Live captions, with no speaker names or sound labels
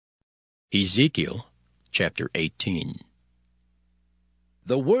Ezekiel chapter 18.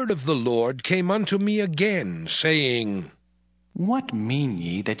 The word of the Lord came unto me again, saying, What mean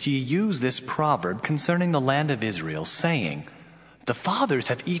ye that ye use this proverb concerning the land of Israel, saying, The fathers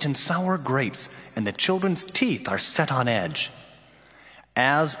have eaten sour grapes, and the children's teeth are set on edge?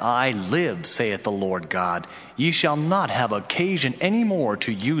 As I live, saith the Lord God, ye shall not have occasion any more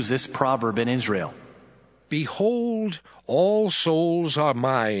to use this proverb in Israel. Behold, all souls are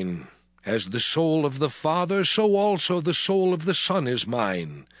mine. As the soul of the Father, so also the soul of the Son is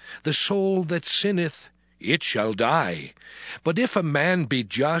mine. The soul that sinneth, it shall die. But if a man be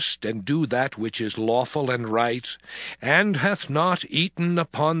just, and do that which is lawful and right, and hath not eaten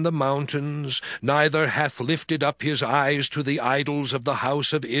upon the mountains, neither hath lifted up his eyes to the idols of the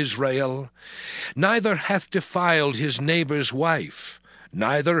house of Israel, neither hath defiled his neighbor's wife,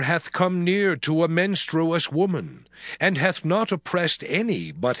 neither hath come near to a menstruous woman, and hath not oppressed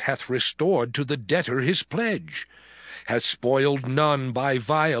any, but hath restored to the debtor his pledge, hath spoiled none by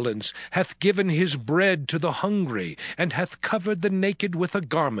violence, hath given his bread to the hungry, and hath covered the naked with a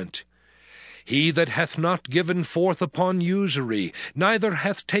garment. He that hath not given forth upon usury, neither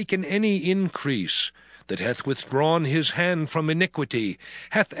hath taken any increase, that hath withdrawn his hand from iniquity,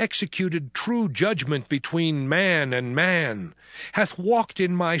 hath executed true judgment between man and man, hath walked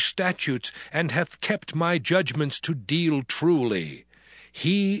in my statutes, and hath kept my judgments to deal truly.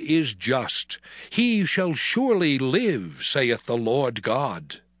 He is just, he shall surely live, saith the Lord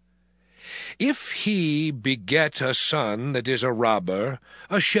God. If he beget a son that is a robber,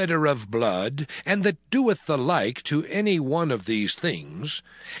 a shedder of blood, and that doeth the like to any one of these things,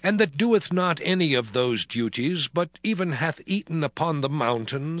 and that doeth not any of those duties, but even hath eaten upon the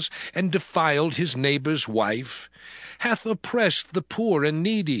mountains, and defiled his neighbor's wife, hath oppressed the poor and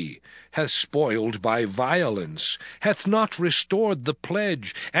needy, hath spoiled by violence, hath not restored the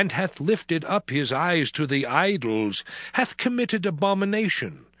pledge, and hath lifted up his eyes to the idols, hath committed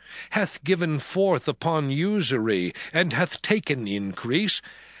abomination, hath given forth upon usury, and hath taken increase,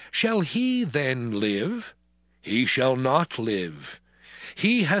 shall he then live? He shall not live.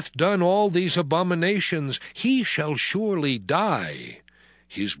 He hath done all these abominations, he shall surely die.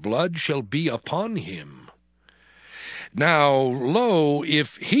 His blood shall be upon him. Now, lo,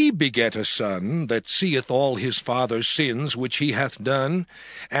 if he beget a son that seeth all his father's sins which he hath done,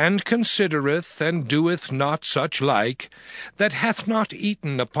 and considereth and doeth not such like, that hath not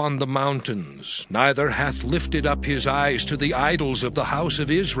eaten upon the mountains, neither hath lifted up his eyes to the idols of the house of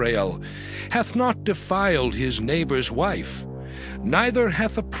Israel, hath not defiled his neighbor's wife, neither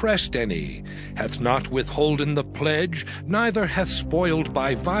hath oppressed any, hath not withholden the pledge, neither hath spoiled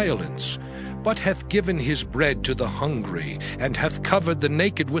by violence, but hath given his bread to the hungry, and hath covered the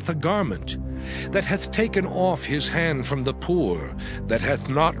naked with a garment, that hath taken off his hand from the poor, that hath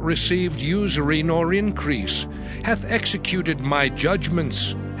not received usury nor increase, hath executed my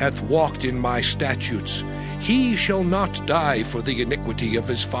judgments, hath walked in my statutes, he shall not die for the iniquity of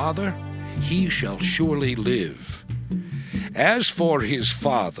his father, he shall surely live. As for his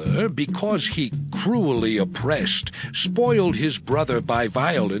father, because he cruelly oppressed, spoiled his brother by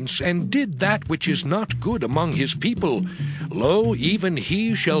violence, and did that which is not good among his people, lo, even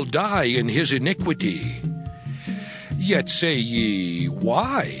he shall die in his iniquity. Yet say ye,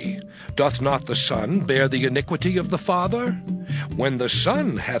 Why? Doth not the son bear the iniquity of the father? When the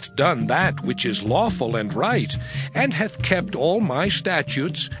son hath done that which is lawful and right, and hath kept all my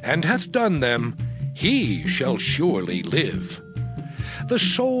statutes, and hath done them, he shall surely live. The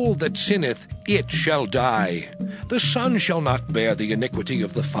soul that sinneth, it shall die. The son shall not bear the iniquity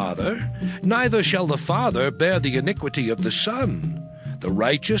of the father, neither shall the father bear the iniquity of the son. The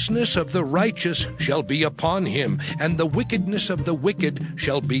righteousness of the righteous shall be upon him, and the wickedness of the wicked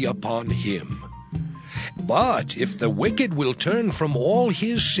shall be upon him. But if the wicked will turn from all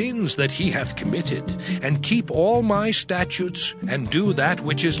his sins that he hath committed, and keep all my statutes, and do that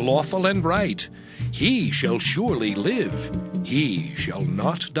which is lawful and right, he shall surely live, he shall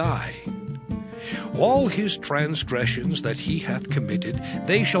not die. All his transgressions that he hath committed,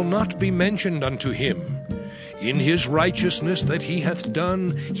 they shall not be mentioned unto him. In his righteousness that he hath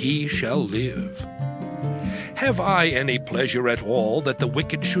done, he shall live. Have I any pleasure at all that the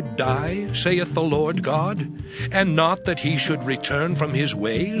wicked should die, saith the Lord God, and not that he should return from his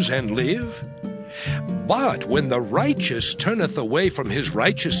ways and live? But when the righteous turneth away from his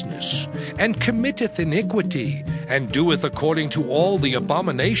righteousness, and committeth iniquity, and doeth according to all the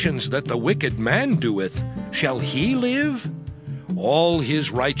abominations that the wicked man doeth, shall he live? All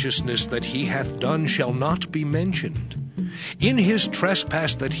his righteousness that he hath done shall not be mentioned. In his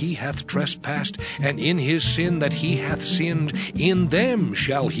trespass that he hath trespassed, and in his sin that he hath sinned, in them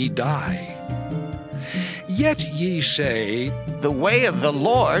shall he die. Yet ye say, The way of the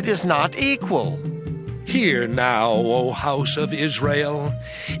Lord is not equal. Hear now, O house of Israel,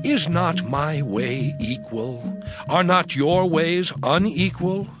 is not my way equal? Are not your ways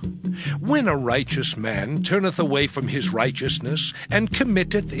unequal? When a righteous man turneth away from his righteousness, and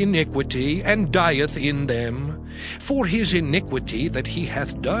committeth iniquity, and dieth in them, for his iniquity that he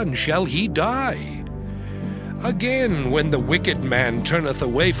hath done shall he die. Again, when the wicked man turneth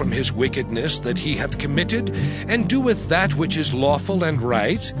away from his wickedness that he hath committed, and doeth that which is lawful and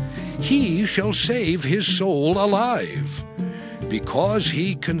right, he shall save his soul alive. Because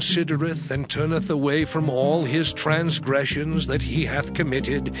he considereth and turneth away from all his transgressions that he hath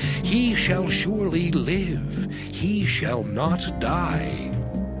committed, he shall surely live, he shall not die.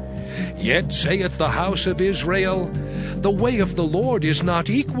 Yet saith the house of Israel, The way of the Lord is not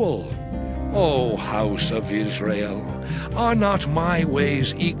equal. O house of Israel, are not my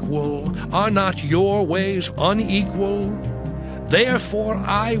ways equal? Are not your ways unequal? Therefore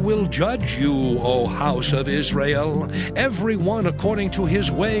I will judge you, O house of Israel, every one according to his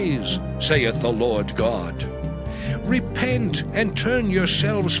ways, saith the Lord God. Repent and turn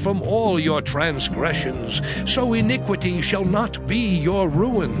yourselves from all your transgressions, so iniquity shall not be your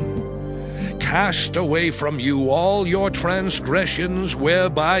ruin. Cast away from you all your transgressions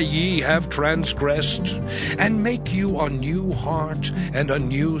whereby ye have transgressed, and make you a new heart and a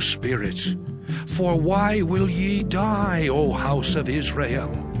new spirit. For why will ye die, O house of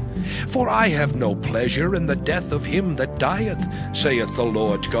Israel? For I have no pleasure in the death of him that dieth, saith the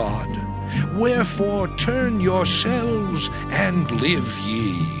Lord God. Wherefore turn yourselves and live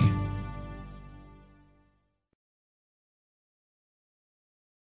ye.